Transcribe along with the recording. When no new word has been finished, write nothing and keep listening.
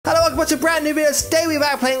welcome back to a brand new video. Today we're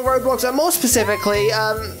back playing Roblox, and more specifically,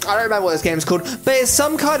 I don't remember what this game's called, but it's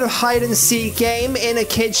some kind of hide and seek game in a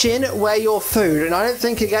kitchen where you're food, and I don't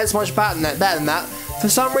think it gets much better than that. For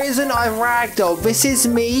some reason, I've ragdolled. This is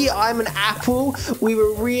me. I'm an apple with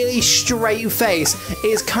a really straight face.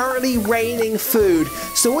 It's currently raining food.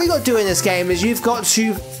 So what you got to do in this game is you've got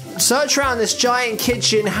to search around this giant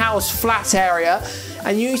kitchen house flat area,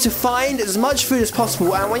 and you need to find as much food as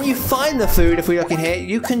possible. And when you find the food, if we look in here,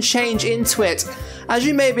 you can change into it. As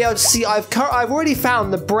you may be able to see, I've already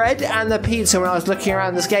found the bread and the pizza when I was looking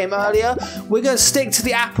around this game earlier. We're going to stick to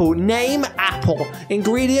the apple. Name apple.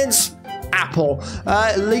 Ingredients apple.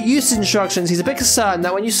 Use instructions. He's a bit concerned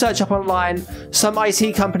that when you search up online, some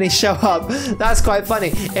IT companies show up. That's quite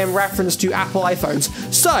funny in reference to Apple iPhones.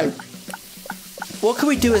 So, what can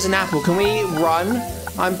we do as an apple? Can we run?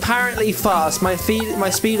 I'm apparently fast. My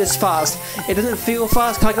speed is fast. It doesn't feel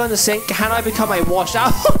fast. Can I go in the sink? Can I become a washed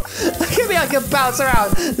apple? Look at me, I can bounce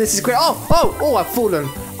around. This is great. Oh, I've fallen.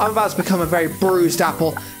 I'm about to become a very bruised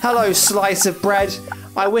apple. Hello, slice of bread.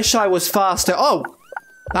 I wish I was faster. Oh,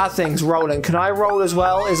 that thing's rolling. Can I roll as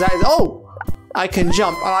well? Is that... Oh! I can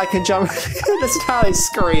jump. I can jump. Listen how I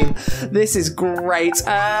scream. This is great.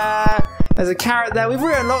 There's a carrot there. We've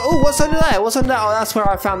written... Oh, what's under there? What's under there? Oh, that's where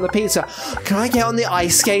I found the pizza. Can I get on the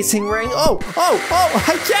ice skating ring? Oh,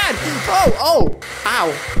 I can. Oh,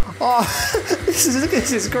 ow. Oh, this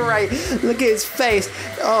is great. Look at his face.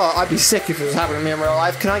 Oh, I'd be sick if it was happening to me in real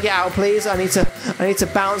life. Can I get out, please? I need to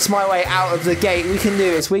bounce my way out of the gate. We can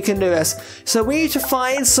do this. We can do this. So we need to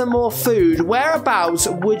find some more food. Whereabouts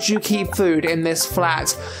would you keep food in this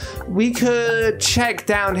flat? We could check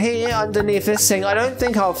down here underneath this thing. I don't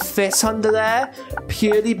think I'll fit under there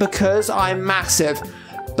purely because I'm massive.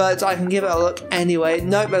 But I can give it a look anyway.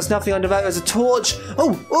 Nope, there's nothing under there. There's a torch.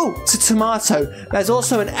 Oh, it's a tomato. There's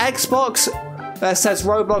also an Xbox that says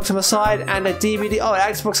Roblox on the side and a DVD. Oh, an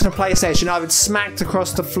Xbox and a PlayStation. I've been smacked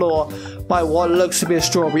across the floor by what looks to be a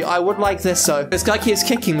strawberry. I would like this though. This guy keeps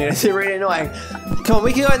kicking me. It's really annoying. Come on,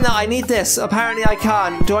 we can go in there. I need this. Apparently I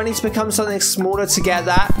can't. Do I need to become something smaller to get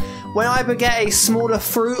that? When I get a smaller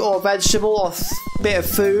fruit or vegetable or bit of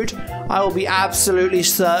food, I will be absolutely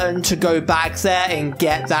certain to go back there and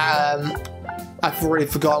get that, I've already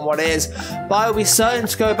forgotten what it is, but I will be certain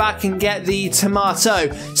to go back and get the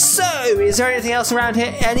tomato. So, is there anything else around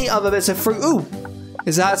here? Any other bits of fruit? Ooh,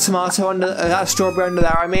 is that a tomato under, that strawberry under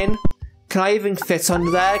there, I mean? Can I even fit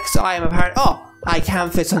under there? Because I am apparently, oh, I can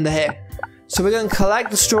fit under here. So we're going to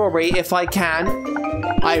collect the strawberry if I can.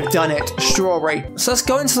 I've done it. Strawberry. So let's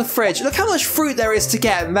go into the fridge. Look how much fruit there is to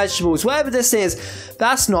get and vegetables. Whatever this is,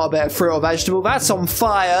 that's not a bit of fruit or vegetable. That's on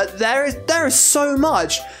fire. There is so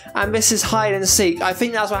much. And this is hide and seek. I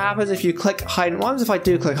think that's what happens if you click hide. What happens if I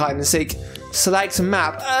do click hide and seek? Select a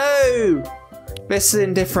map. Oh! This is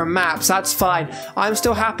in different maps, that's fine. I'm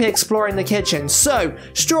still happy exploring the kitchen. So,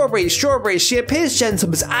 strawberry. She appears gentle,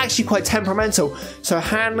 but is actually quite temperamental. So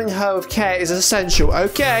handling her with care is essential.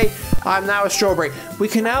 Okay, I'm now a strawberry. We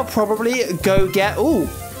can now probably go get... Ooh,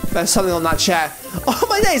 there's something on that chair. Oh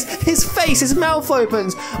my days, his face, his mouth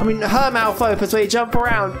opens. I mean, her mouth opens when you jump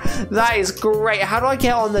around. That is great. How do I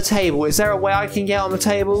get on the table? Is there a way I can get on the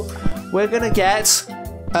table? We're gonna get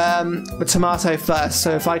the tomato first.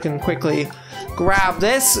 So if I can quickly... grab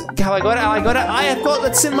this. Have I got it? I have got the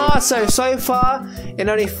tomato. So far, in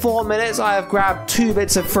only 4 minutes, I have grabbed 2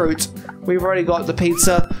 bits of fruit. We've already got the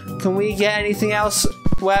pizza. Can we get anything else?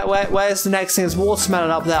 Where's the next thing? There's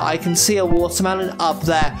watermelon up there. I can see a watermelon up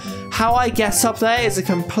there. How I get up there is a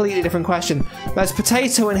completely different question. There's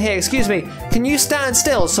potato in here. Excuse me. Can you stand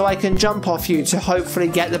still so I can jump off you to hopefully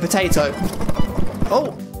get the potato?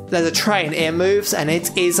 Oh, there's a train. It moves and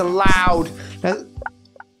it is loud.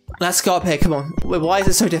 Let's go up here, come on. Why is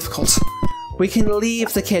it so difficult? We can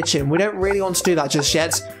leave the kitchen. We don't really want to do that just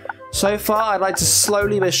yet. So far, I'd like to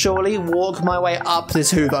slowly but surely walk my way up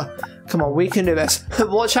this Hoover. Come on, we can do this.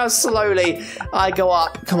 Watch how slowly I go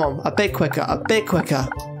up. Come on, a bit quicker, a bit quicker.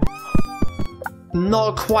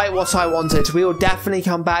 Not quite what I wanted. We will definitely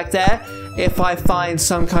come back there if I find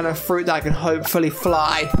some kind of fruit that can hopefully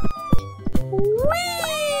fly.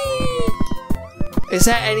 Whee! Is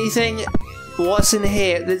there anything... What's in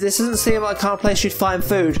here? This doesn't seem like a kind of place you'd find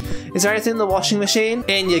food. Is there anything in the washing machine?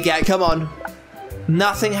 In you get, come on.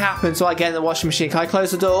 Nothing happens till I get in the washing machine. Can I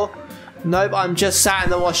close the door? Nope, I'm just sat in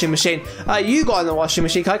the washing machine. You got in the washing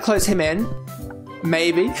machine. Can I close him in?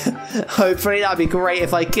 Maybe. Hopefully, that'd be great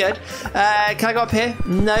if I could. Can I go up here?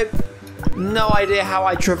 Nope. No idea how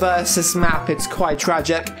I traverse this map. It's quite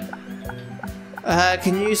tragic.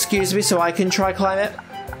 Can you excuse me so I can try climb it?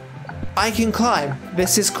 I can climb.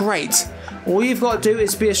 This is great. All you've got to do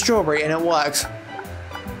is be a strawberry and it works.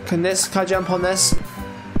 Can I jump on this?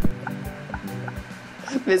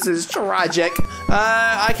 This is tragic.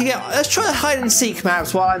 I can get. Let's try the hide and seek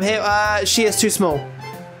maps while I'm here. She is too small.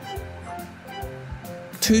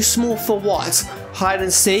 Too small for what? Hide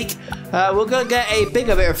and seek. We're going to get a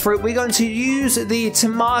bigger bit of fruit. We're going to use the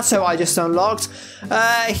tomato I just unlocked.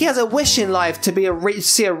 He has a wish in life to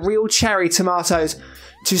see a real cherry tomatoes.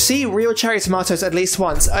 To see real cherry tomatoes at least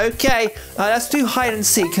once. Okay, let's do hide and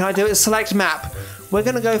seek. Can I do it? Select map. We're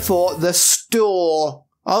going to go for the store.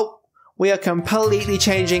 Oh, we are completely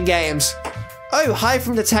changing games. Oh, hide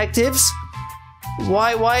from detectives.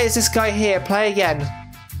 Why is this guy here? Play again.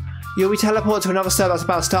 You'll be teleported to another server that's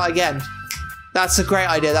about to start again. That's a great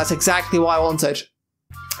idea. That's exactly what I wanted.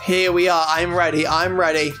 Here we are. I'm ready. I'm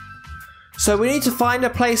ready. So we need to find a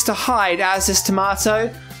place to hide as this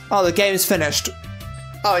tomato. Oh, the game's finished.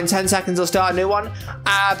 Oh, in 10 seconds I'll start a new one?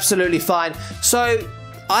 Absolutely fine. So,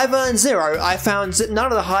 I've earned 0. I found none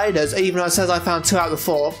of the hiders, even though it says I found 2 out of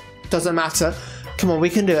 4. Doesn't matter. Come on, we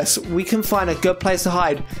can do this. We can find a good place to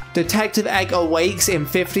hide. Detective Egg awakes in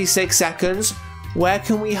 56 seconds. Where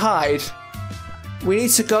can we hide? We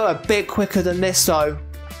need to go a bit quicker than this though.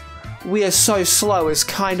 We are so slow, it's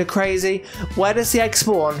kinda crazy. Where does the egg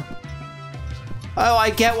spawn? Oh, I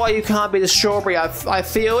get why you can't be the strawberry. I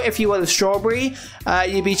feel if you were the strawberry,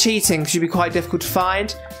 you'd be cheating because you'd be quite difficult to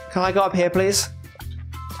find. Can I go up here, please?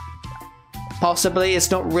 Possibly.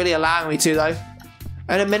 It's not really allowing me to, though.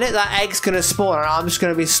 In a minute, that egg's going to spawn, and I'm just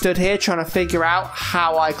going to be stood here trying to figure out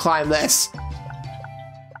how I climb this.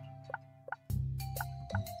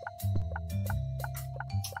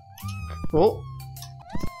 Oh.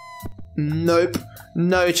 Nope.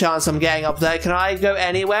 No chance I'm getting up there. Can I go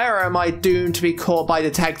anywhere, or am I doomed to be caught by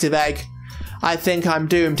Detective Egg? I think I'm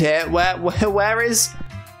doomed here. Where is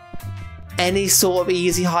any sort of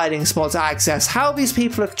easy hiding spot to access? How these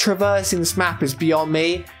people are traversing this map is beyond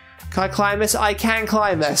me. Can I climb this? I can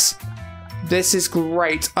climb this. This is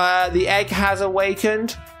great. The egg has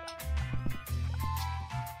awakened.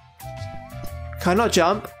 Can I not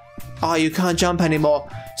jump? Oh, you can't jump anymore.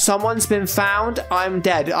 Someone's been found. I'm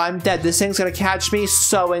dead. I'm dead. This thing's going to catch me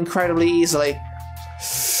so incredibly easily.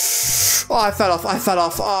 Oh, I fell off. I fell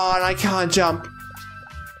off. Oh, and I can't jump.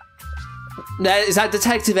 Is that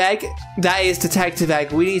Detective Egg? That is Detective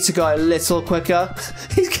Egg. We need to go a little quicker.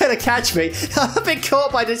 He's going to catch me. I've been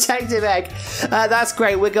caught by Detective Egg. That's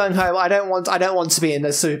great. We're going home. I don't want to be in the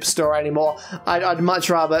superstore anymore. I'd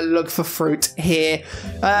much rather look for fruit here.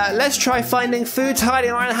 Let's try finding food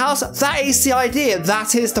hiding around the house. That is the idea.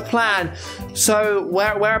 That is the plan. So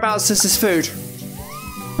whereabouts is this food?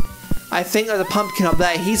 I think there's a pumpkin up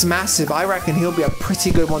there. He's massive. I reckon he'll be a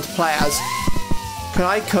pretty good one to play as. Can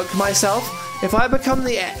I cook myself? If I become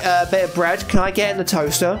the bit of bread, can I get in the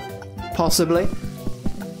toaster? Possibly.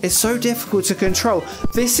 It's so difficult to control.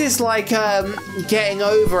 This is like getting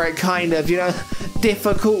over it, kind of, you know,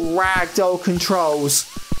 difficult ragdoll controls.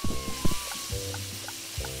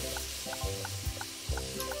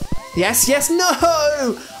 Yes, yes, no!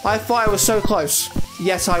 I thought I was so close.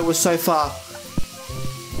 Yes, I was so far.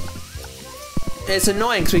 It's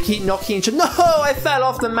annoying because we keep knocking each other. No, I fell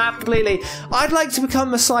off the map completely. I'd like to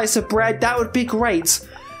become a slice of bread. That would be great.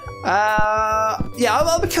 Yeah,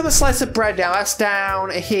 I'll become a slice of bread now. That's down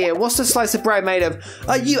here. What's the slice of bread made of?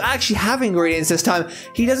 You actually have ingredients this time.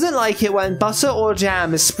 He doesn't like it when butter or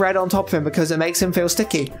jam is spread on top of him because it makes him feel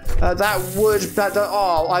sticky.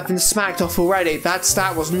 Oh, I've been smacked off already.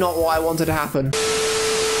 That was not what I wanted to happen.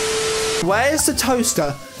 Where's the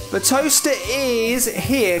toaster? The toaster is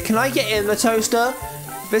here. Can I get in the toaster?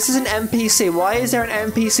 This is an NPC. Why is there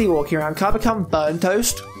an NPC walking around? Can I become burnt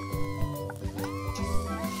toast?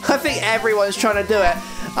 I think everyone's trying to do it.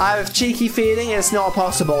 I have a cheeky feeling it's not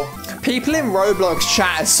possible. People in Roblox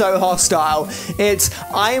chat are so hostile. It's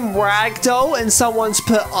I'm ragdoll and someone's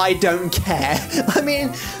put I don't care. I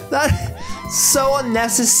mean, that's so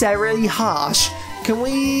unnecessarily harsh. Can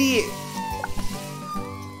we...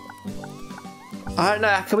 I don't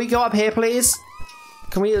know. Can we go up here, please?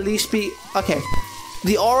 Can we at least be... Okay.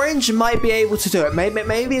 The orange might be able to do it.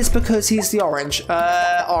 Maybe it's because he's the orange.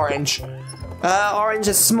 Orange. Orange,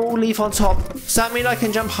 a small leaf on top. Does that mean I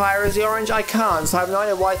can jump higher as the orange? I can't, so I have no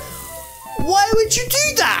idea why. Why would you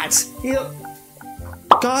do that?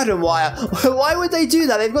 Garden wire. Why would they do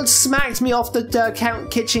that? They've got smacked me off the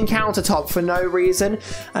kitchen countertop for no reason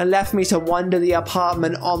and left me to wander the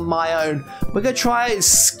apartment on my own. We're going to try and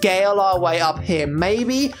scale our way up here.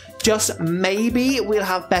 Maybe, just maybe, we'll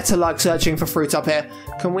have better luck searching for fruit up here.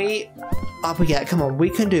 Can we... Up we get. Come on, we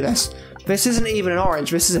can do this. This isn't even an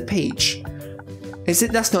orange. This is a peach. Is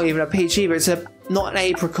it? That's not even a peach either. It's not an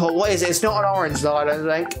apricot. What is it? It's not an orange though, I don't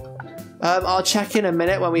think. I'll check in a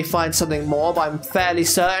minute when we find something more, but I'm fairly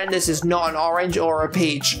certain this is not an orange or a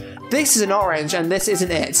peach. This is an orange, and this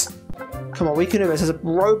isn't it. Come on, we can do this. There's a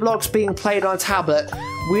Roblox being played on a tablet.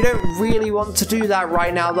 We don't really want to do that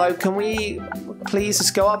right now, though. Can we please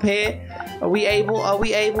just go up here? Are we able?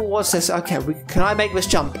 What's this? Okay, can I make this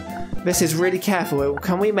jump? This is really careful.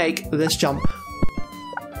 Can we make this jump?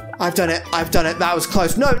 I've done it. That was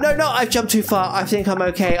close. No. I've jumped too far. I think I'm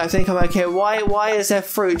okay. Why is there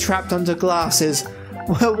fruit trapped under glasses?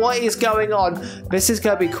 What is going on? This is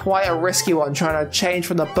going to be quite a risky one, trying to change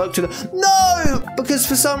from the book to the... No! Because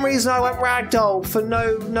for some reason I went ragdoll for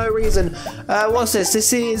no reason. What's this?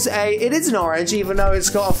 It is an orange, even though it's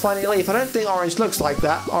got a funny leaf. I don't think orange looks like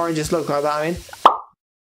that. Oranges look like that, I mean.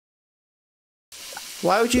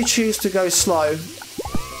 Why would you choose to go slow?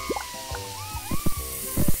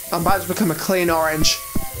 I'm about to become a clean orange.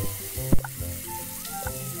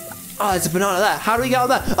 Oh, there's a banana there. How do we get out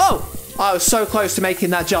there? Oh! I was so close to making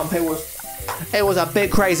that jump. It was a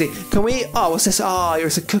bit crazy. Can we... Oh, what's this? Oh,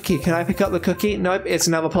 it's a cookie. Can I pick up the cookie? Nope, it's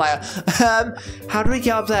another player. How do we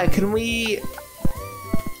get up there? Can we...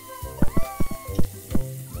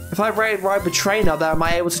 If I ride the train up there, am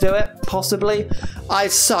I able to do it? Possibly. I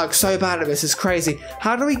suck so bad at this. It's crazy.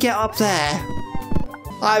 How do we get up there?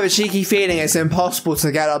 I have a cheeky feeling it's impossible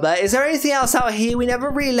to get up there. Is there anything else out here? We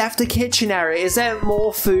never really left the kitchen area. Is there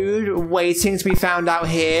more food waiting to be found out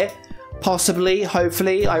here? Possibly,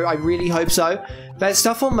 hopefully. I really hope so. There's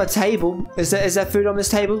stuff on the table. Is there food on this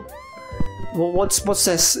table? Well, what's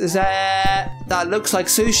this? Is there... That looks like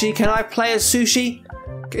sushi. Can I play as sushi?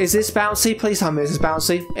 Is this bouncy? Please tell me this is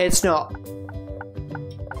bouncy. It's not.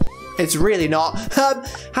 It's really not.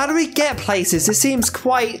 How do we get places? This seems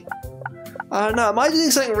quite... I don't know. Am I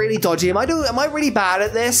doing something really dodgy? Am I really bad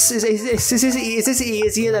at this? Is this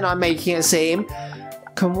easier than I'm making it seem?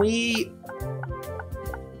 Can we...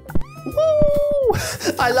 Woo!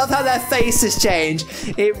 I love how their faces change.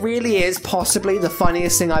 It really is possibly the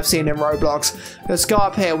funniest thing I've seen in Roblox. Let's go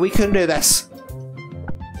up here. We can do this.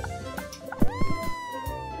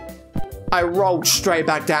 I rolled straight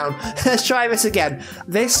back down. Let's try this again.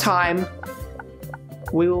 This time,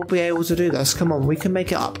 we will be able to do this. Come on, we can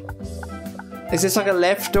make it up. Is this like a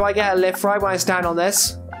lift? Do I get a lift ride when I stand on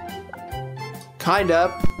this?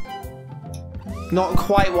 Kinda. Not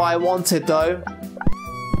quite what I wanted, though.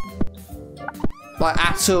 Like,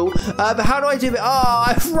 at all. But how do I do it? Oh,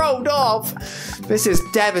 I've rolled off. This is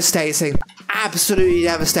devastating. Absolutely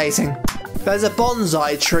devastating. There's a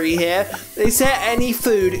bonsai tree here. Is there any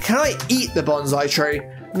food? Can I eat the bonsai tree?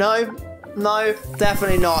 No. No,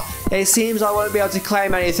 definitely not. It seems I won't be able to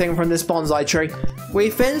claim anything from this bonsai tree.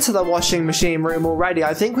 We've been to the washing machine room already.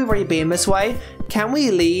 I think we've already been this way. Can we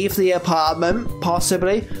leave the apartment?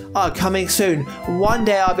 Possibly. Oh, coming soon. One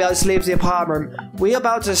day I'll be able to leave the apartment. We're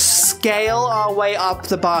about to scale our way up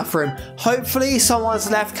the bathroom. Hopefully someone's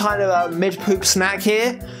left kind of a mid-poop snack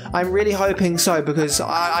here. I'm really hoping so because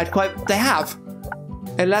they have.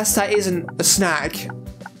 Unless that isn't a snack.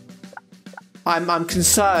 I'm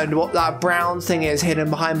concerned what that brown thing is hidden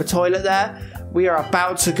behind the toilet there. We are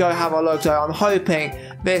about to go have a look though. I'm hoping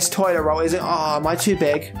this toilet roll isn't... Oh, am I too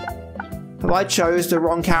big? Have I chose the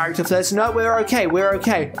wrong character for this? No, we're okay. We're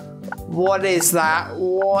okay. What is that?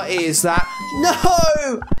 What is that?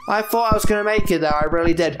 No! I thought I was going to make it there. I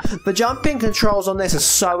really did. The jumping controls on this are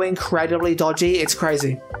so incredibly dodgy. It's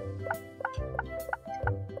crazy.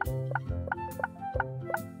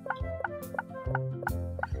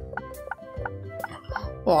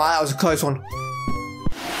 Oh, that was a close one.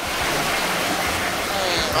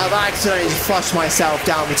 I've accidentally flushed myself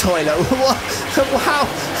down the toilet.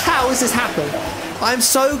 How has this happened? I'm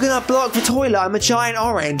so gonna block the toilet. I'm a giant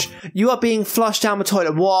orange. You are being flushed down the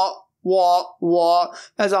toilet. What?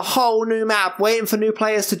 There's a whole new map waiting for new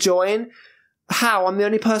players to join. How? I'm the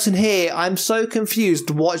only person here. I'm so confused.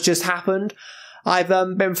 What just happened? I've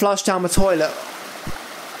been flushed down the toilet.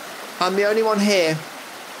 I'm the only one here.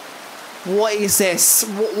 What is this?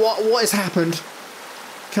 What has happened?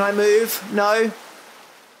 Can I move? No?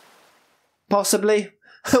 Possibly.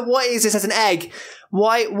 What is this? As an egg?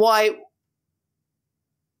 Why?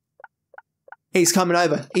 He's coming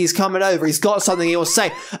over. He's coming over. He's got something he will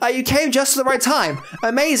say. You came just at the right time.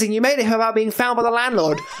 Amazing. You made it here without being found by the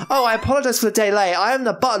landlord. Oh, I apologize for the delay. I am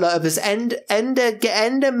the butler of this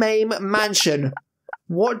Endermame mansion.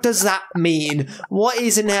 What does that mean? What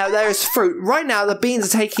is in here? There is fruit. Right now, the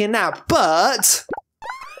beans are taking a nap, but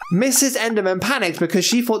Mrs. Enderman panicked because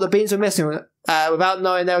she thought the beans were missing without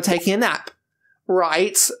knowing they were taking a nap.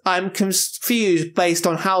 right. I'm confused based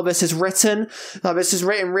on how this is written. This is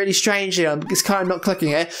written really strangely. It's kind of not clicking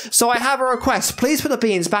it. So I have a request. Please put the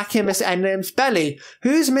beans back in Miss Enderman's belly.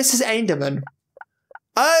 Who's Mrs. Enderman?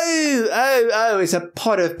 Oh, it's a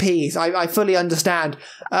pot of peas. I fully understand.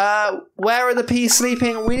 Where are the peas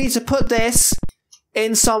sleeping? We need to put this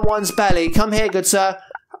in someone's belly. Come here, good sir.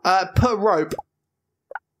 Put a rope.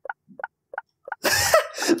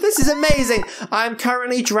 This is amazing. I'm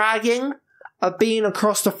currently dragging a bean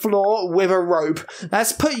across the floor with a rope.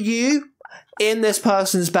 Let's put you in this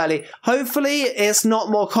person's belly. Hopefully, it's not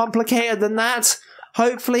more complicated than that.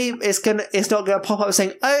 Hopefully, it's not gonna pop up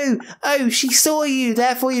saying, "Oh, she saw you,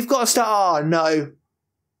 therefore you've got to start." Oh no!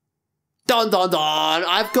 Dun dun dun!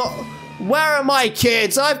 Where are my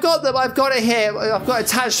kids? I've got them. I've got it here. I've got it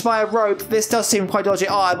attached by a rope. This does seem quite dodgy.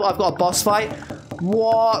 Oh, I've got a boss fight.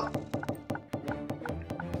 What?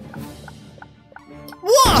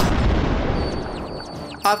 What?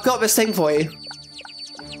 I've got this thing for you.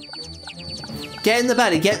 Get in the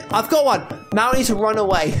belly. I've got one. Now we need to run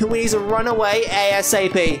away. We need to run away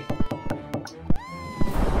ASAP.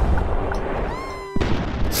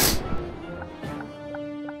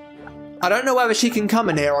 I don't know whether she can come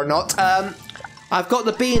in here or not. I've got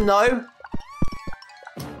the bean though.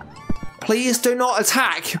 Please do not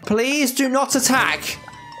attack. Please do not attack.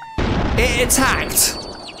 It attacked.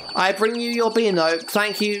 I bring you your bean though.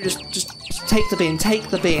 Thank you. Just take the bean. Take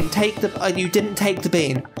the bean. You didn't take the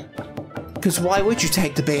bean. Because why would you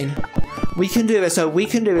take the bean? We can do this. We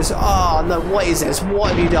can do this. Oh no! What is this?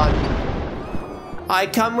 What have you done? I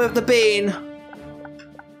come with the bean.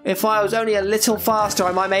 If I was only a little faster,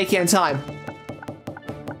 I might make it in time.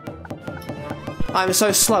 I'm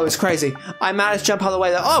so slow, it's crazy. I managed to jump out of the way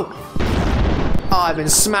though. Oh, I've been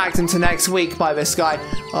smacked into next week by this guy.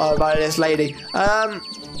 Oh, by this lady.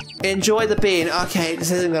 Enjoy the bean. Okay,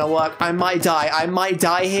 this isn't gonna work. I might die. I might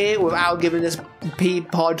die here without giving this pea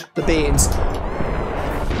pod the beans.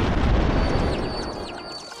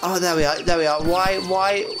 Oh, there we are. There we are.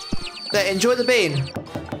 Why? There, enjoy the bean.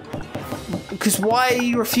 Because why are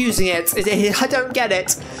you refusing it? I don't get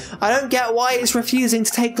it. I don't get why it's refusing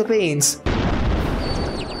to take the beans.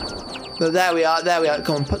 But there we are. There we are.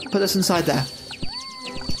 Come on, put this inside there.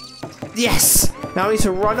 Yes. Now we need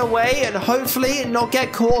to run away and hopefully not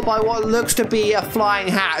get caught by what looks to be a flying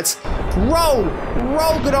hat. Roll!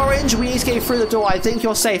 Roll, good orange! We need to get through the door. I think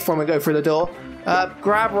you're safe when we go through the door.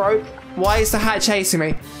 Grab rope. Why is the hat chasing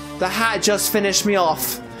me? The hat just finished me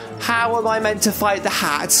off. How am I meant to fight the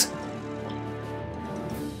hat?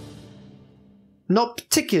 Not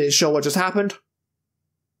particularly sure what just happened.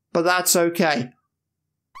 But that's okay.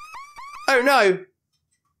 Oh no!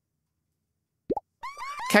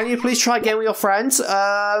 Can you please try again with your friends?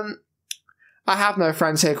 I have no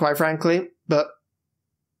friends here, quite frankly, but...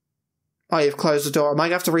 Oh, you've closed the door. Am I going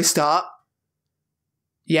to have to restart?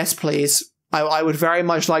 Yes, please. I would very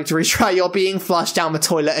much like to retry your being flushed down the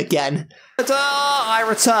toilet again. Ta-da! I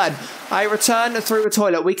return. I return through the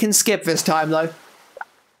toilet. We can skip this time, though.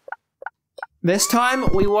 This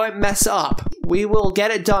time, we won't mess up. We will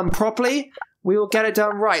get it done properly. We will get it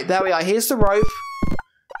done right. There we are. Here's the rope.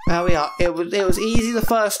 There we are. It was easy the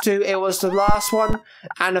first two. It was the last one.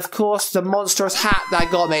 And of course, the monstrous hat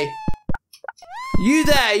that got me. You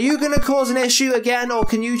there, you gonna cause an issue again, or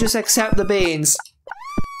can you just accept the beans?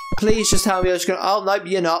 Please just tell me you're just gonna... Oh, nope,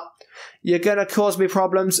 you're not. You're gonna cause me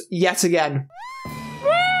problems yet again.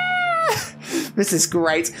 This is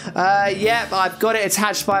great. Yep, I've got it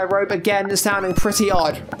attached by a rope again. It's sounding pretty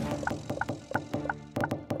odd.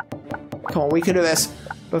 Come on, we can do this.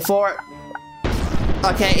 Before it...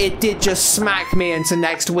 Okay, it did just smack me into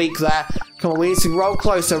next week there. Come on, we need to roll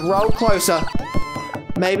closer, roll closer.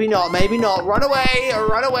 Maybe not, maybe not. Run away,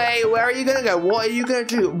 run away. Where are you gonna go? What are you gonna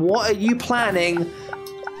do? What are you planning?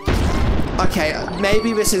 Okay,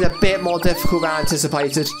 maybe this is a bit more difficult than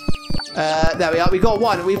anticipated. There we are. We've got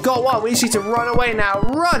one. We've got one. We just need to run away now.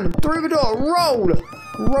 Run through the door. Roll.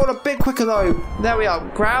 Roll a bit quicker though. There we are.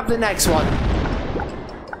 Grab the next one.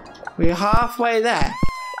 We're halfway there.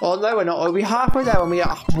 Oh no, we're not. Are we halfway there when we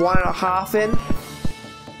are 1.5 in?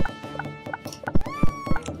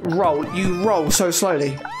 Roll. You roll so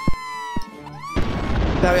slowly.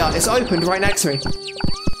 There we are. It's opened right next to me.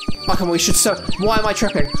 Oh, come on. We should so... Why am I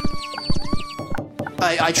tripping?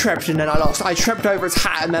 I tripped and then I lost. I tripped over its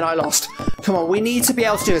hat and then I lost. Come on. We need to be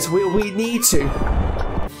able to do this. We need to.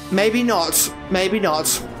 Maybe not. Maybe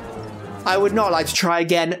not. I would not like to try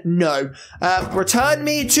again. No. Return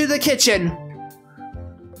me to the kitchen.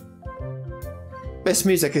 This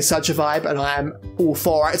music is such a vibe, and I am all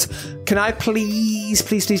for it. Can I please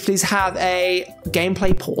have a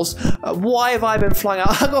gameplay pause? Why have I been flung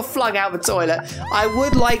out? I got flung out of the toilet. I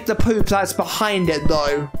would like the poop that's behind it,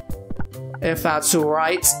 though. If that's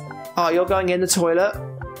alright. Oh, you're going in the toilet?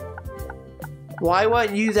 Why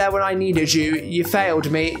weren't you there when I needed you? You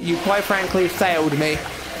failed me. You quite frankly failed me.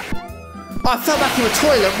 I fell back in the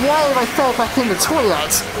toilet. Why would I fall back in the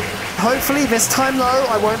toilet? Hopefully this time, though,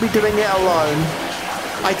 I won't be doing it alone.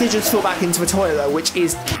 I did just fall back into the toilet, though, which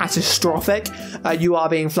is catastrophic. You are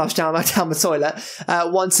being flushed down the toilet.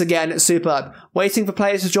 Once again, superb. Waiting for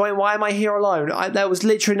players to join. Why am I here alone? There was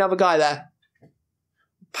literally another guy there.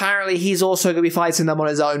 Apparently, he's also going to be fighting them on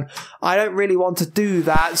his own. I don't really want to do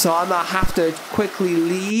that, so I'm going to have to quickly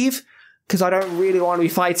leave. Because I don't really want to be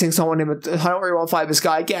fighting someone. I don't really want to fight this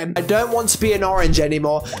guy again. I don't want to be an orange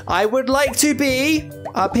anymore. I would like to be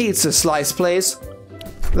a pizza slice, please.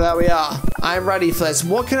 There we are. I'm ready for this.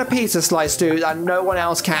 What can a pizza slice do that no one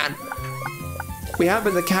else can? We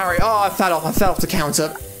haven't been the carry. Oh, I fell off the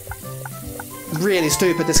counter. Really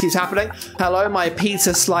stupid this keeps happening. Hello, my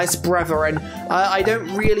pizza slice brethren. I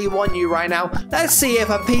don't really want you right now. Let's see if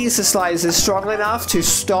a pizza slice is strong enough to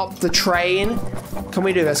stop the train. Can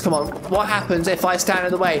we do this? Come on. What happens if I stand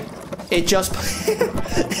in the way? It just...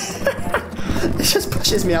 it just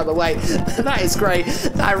pushes me out of the way. That is great.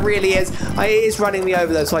 That really is. It is running me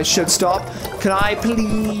over though, so I should stop. Can I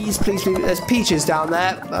please... There's peaches down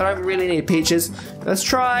there. I don't really need peaches. Let's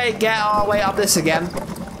try get our way up this again.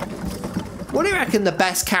 What do you reckon the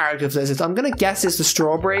best character for this is? I'm going to guess it's the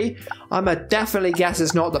strawberry. I'm going to definitely guess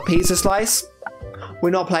it's not the pizza slice. We're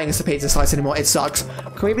not playing as the pizza slice anymore. It sucks.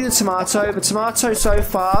 Can we be the tomato? The tomato so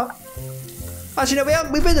far. Actually, no,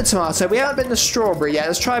 we've been the tomato. We haven't been the strawberry yet.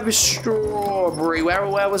 Let's try the strawberry. Where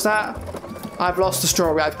was that? I've lost the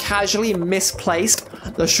strawberry. I've casually misplaced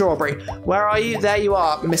the strawberry. Where are you? There you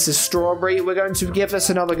are, Mrs. Strawberry. We're going to give this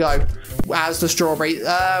another go as the strawberry.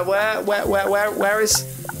 Where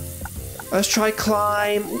is... Let's try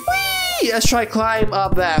climb. Whee! Let's try climb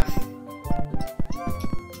up there.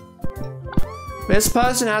 This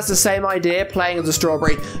person has the same idea playing as the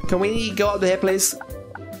strawberry. Can we go up there, please?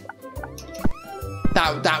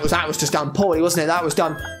 That was just done poorly, wasn't it? That was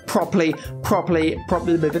done properly.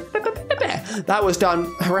 That was done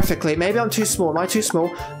horrifically. Maybe I'm too small. Am I too small?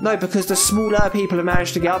 No, because the smaller people have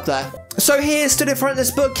managed to get up there. So here, stood in front of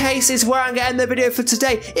this bookcase, is where I'm going to end the video for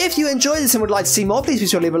today. If you enjoyed this and would like to see more, please be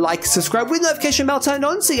sure to leave a like, subscribe with notification bell turned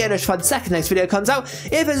on so you get notified the second next video comes out.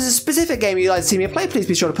 If there's a specific game you'd like to see me play, please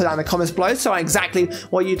be sure to put that in the comments below so I know exactly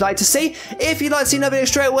what you'd like to see. If you'd like to see another video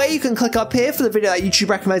straight away, you can click up here for the video that YouTube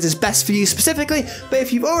recommends is best for you specifically. But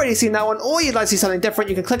if you've already seen that one or you'd like to see something different,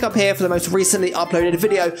 you can click up here for the most recently uploaded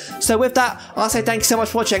video. So with that, I'll say thank you so much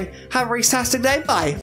for watching. Have a Reecetastic day. Bye.